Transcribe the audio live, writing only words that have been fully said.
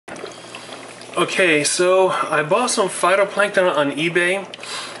Okay, so I bought some phytoplankton on eBay.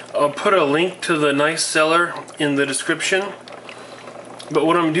 I'll put a link to the nice seller in the description. But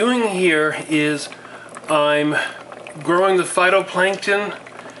what I'm doing here is I'm growing the phytoplankton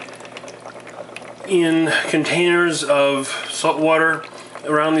in containers of salt water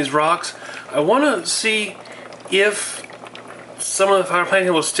around these rocks. I want to see if some of the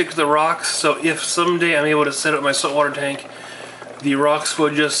phytoplankton will stick to the rocks, so if someday I'm able to set up my saltwater tank, the rocks will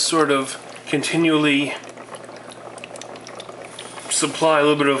just sort of continually supply a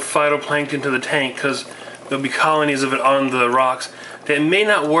little bit of phytoplankton to the tank, because there'll be colonies of it on the rocks. That may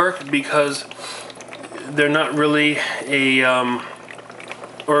not work because they're not really a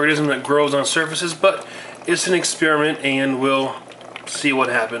organism that grows on surfaces, but it's an experiment and we'll see what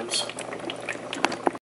happens.